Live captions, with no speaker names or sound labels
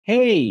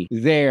Hey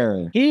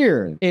there,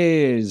 here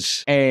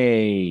is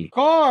a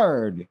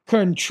card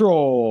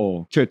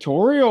control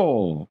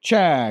tutorial.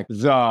 Check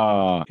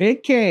the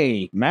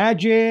PigCake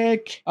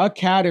Magic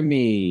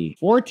Academy.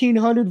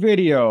 1,400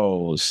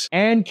 videos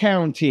and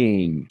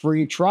counting.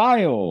 Free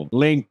trial,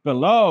 link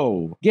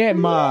below. Get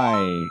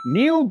my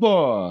new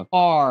book,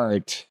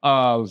 Art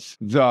of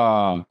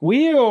the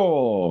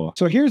Wheel.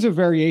 So here's a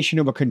variation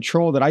of a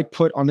control that I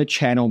put on the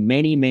channel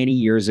many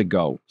years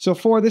ago. So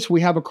for this, we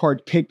have a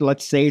card picked.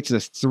 Let's say it's a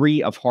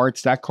 3 of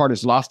hearts. That card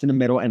is lost in the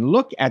middle, and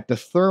look at the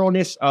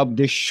thoroughness of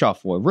this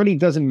shuffle. It really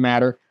doesn't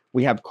matter.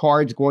 We have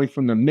cards going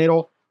from the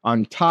middle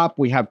on top.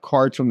 We have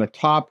cards from the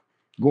top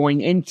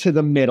going into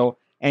the middle.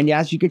 And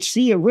as you can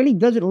see, it really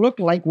doesn't look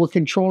like we're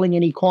controlling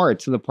any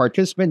cards. So the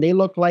participant, they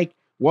look like,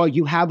 well,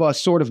 you have a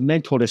sort of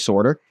mental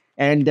disorder.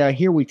 And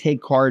here we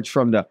take cards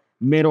from the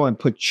middle and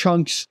put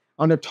chunks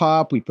on the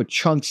top. We put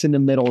chunks in the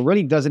middle. It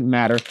really doesn't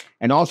matter.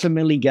 And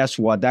ultimately, guess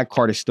what? That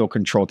card is still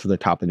controlled to the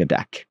top of the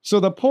deck. So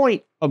the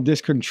point of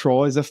this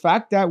control is the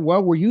fact that,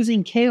 well, we're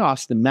using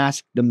chaos to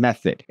mask the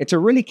method. It's a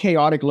really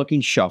chaotic looking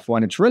shuffle,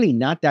 and it's really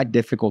not that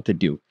difficult to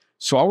do.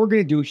 So all we're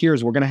going to do here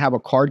is we're going to have a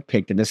card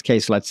picked. In this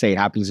case, let's say it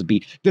happens to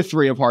be the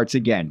 3 of hearts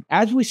again.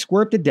 As we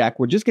square up the deck,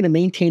 we're just going to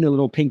maintain a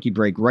little pinky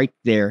break right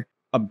there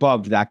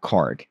above that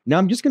card. Now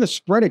I'm just going to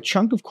spread a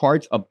chunk of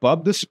cards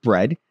above the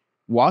spread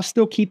while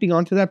still keeping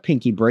onto that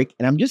pinky break,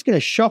 and I'm just going to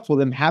shuffle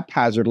them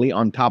haphazardly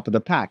on top of the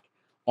pack.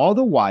 All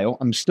the while,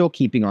 I'm still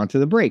keeping onto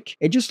the break.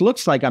 It just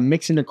looks like I'm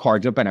mixing the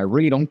cards up, and I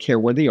really don't care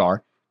where they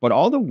are, but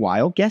all the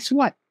while, guess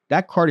what?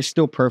 That card is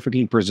still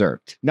perfectly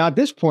preserved. Now at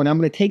this point, I'm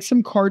going to take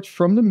some cards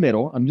from the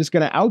middle. I'm just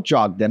going to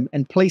out-jog them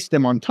and place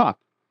them on top.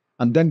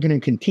 I'm then going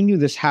to continue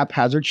this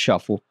haphazard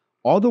shuffle,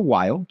 all the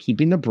while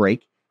keeping the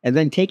break, and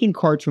then taking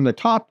cards from the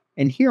top,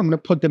 and here I'm going to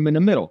put them in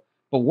the middle.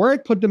 But where I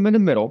put them in the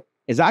middle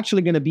is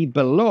actually going to be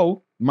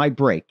below my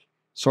break.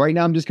 So right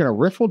now I'm just going to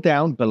riffle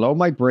down below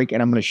my break,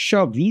 and I'm going to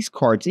shove these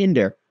cards in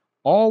there,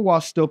 all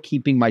while still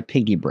keeping my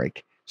pinky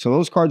break. So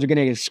those cards are going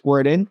to get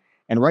squared in,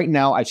 and right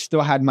now I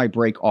still had my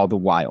break all the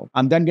while.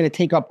 I'm then going to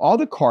take up all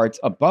the cards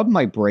above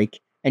my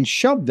break and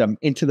shove them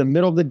into the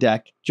middle of the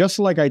deck, just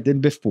like I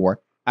did before,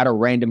 at a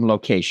random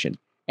location.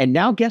 And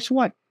now guess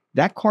what?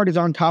 That card is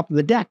on top of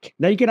the deck.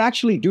 Now you can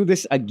actually do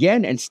this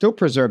again and still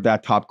preserve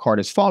that top card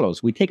as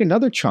follows. We take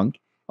another chunk,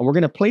 and we're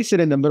going to place it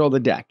in the middle of the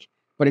deck.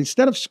 But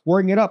instead of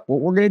squaring it up, what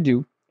we're going to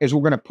do is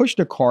we're going to push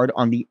the card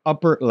on the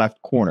upper left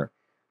corner.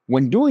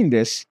 When doing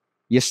this,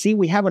 you see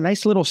we have a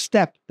nice little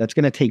step that's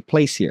going to take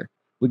place here.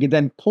 We can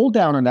then pull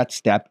down on that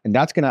step, and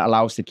that's going to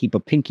allow us to keep a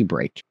pinky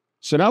break.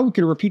 So now we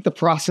can repeat the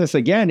process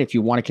again if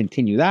you want to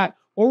continue that,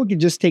 or we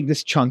can just take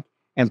this chunk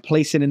and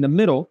place it in the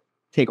middle,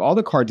 take all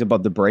the cards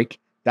above the break,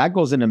 that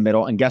goes in the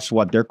middle, and guess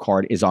what? Their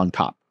card is on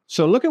top.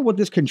 So look at what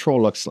this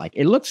control looks like.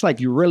 It looks like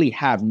you really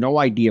have no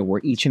idea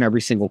where each and every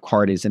single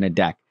card is in a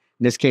deck.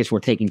 In this case, we're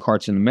taking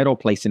cards in the middle,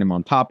 placing them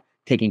on top,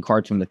 taking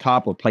cards from the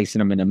top, we're placing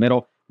them in the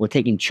middle. We're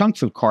taking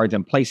chunks of cards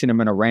and placing them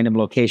in a random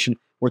location.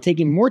 We're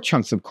taking more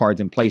chunks of cards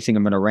and placing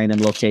them in a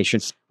random location.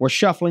 We're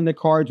shuffling the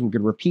cards. We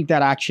could repeat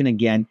that action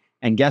again.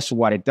 And guess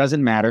what? It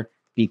doesn't matter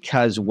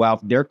because, well,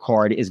 their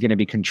card is going to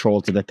be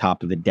controlled to the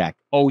top of the deck.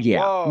 Oh,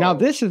 yeah. Whoa. Now,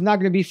 this is not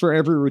going to be for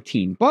every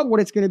routine, but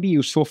what it's going to be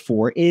useful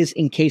for is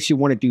in case you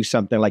want to do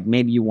something like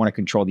maybe you want to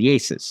control the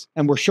aces.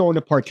 And we're showing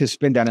the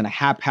participant that in a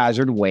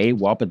haphazard way,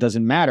 well, it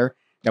doesn't matter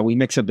that we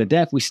mix up the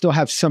deck, we still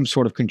have some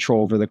sort of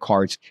control over the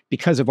cards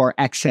because of our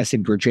excess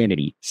in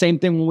virginity. Same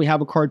thing when we have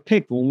a card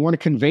picked. When we want to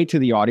convey to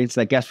the audience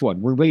that, guess what?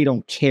 We really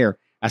don't care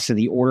as to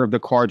the order of the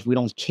cards. We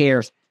don't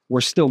care.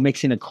 We're still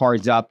mixing the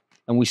cards up,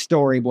 and we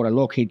still are able to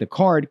locate the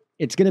card.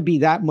 It's going to be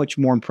that much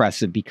more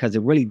impressive because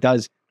it really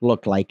does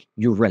look like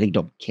you really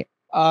don't care.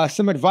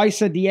 Some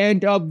advice at the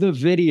end of the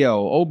video.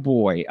 Oh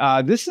boy,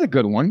 this is a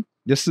good one.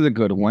 This is a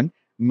good one.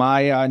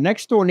 My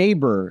next door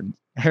neighbor,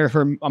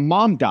 her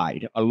mom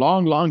died a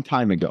long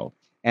time ago.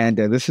 And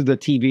this is the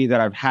TV that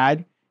I've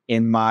had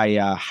in my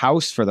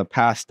house for the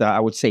past,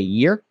 I would say,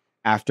 year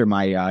after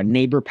my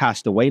neighbor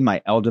passed away,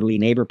 my elderly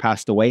neighbor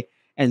passed away.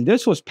 And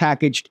this was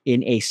packaged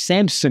in a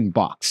Samsung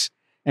box.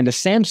 And the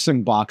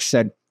Samsung box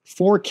said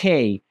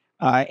 4K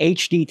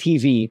HD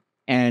TV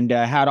and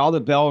had all the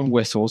bell and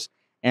whistles.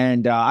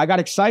 And I got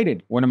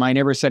excited when my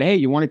neighbor said, hey,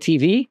 you want a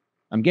TV?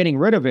 I'm getting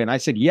rid of it. And I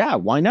said, yeah,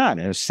 why not?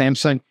 It was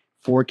Samsung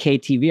 4K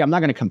TV. I'm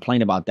not going to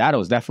complain about that. It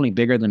was definitely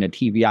bigger than the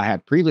TV I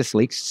had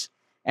previously.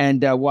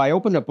 And well, I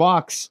opened the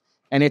box,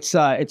 and it's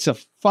a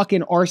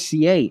fucking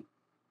RCA.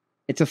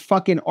 It's a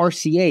fucking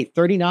RCA,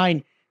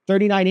 39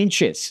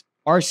 inches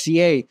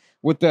RCA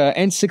with the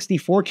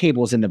N64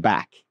 cables in the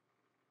back.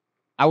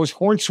 I was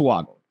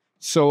hornswoggled.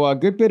 So a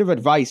good bit of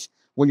advice: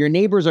 when your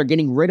neighbors are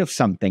getting rid of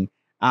something,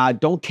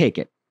 don't take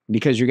it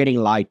because you're getting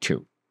lied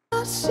to.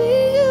 I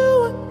see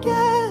you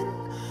again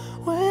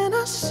when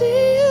I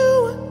see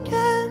you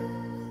again.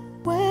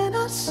 When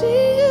I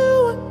see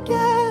you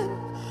again,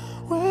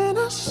 when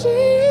I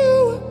see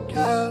you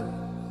again,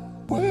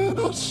 when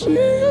I see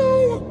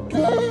you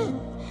again,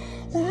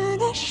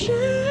 when I see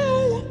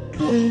you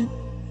again,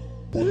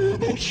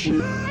 when I see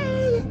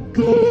you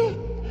again,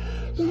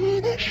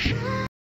 when I see Bye.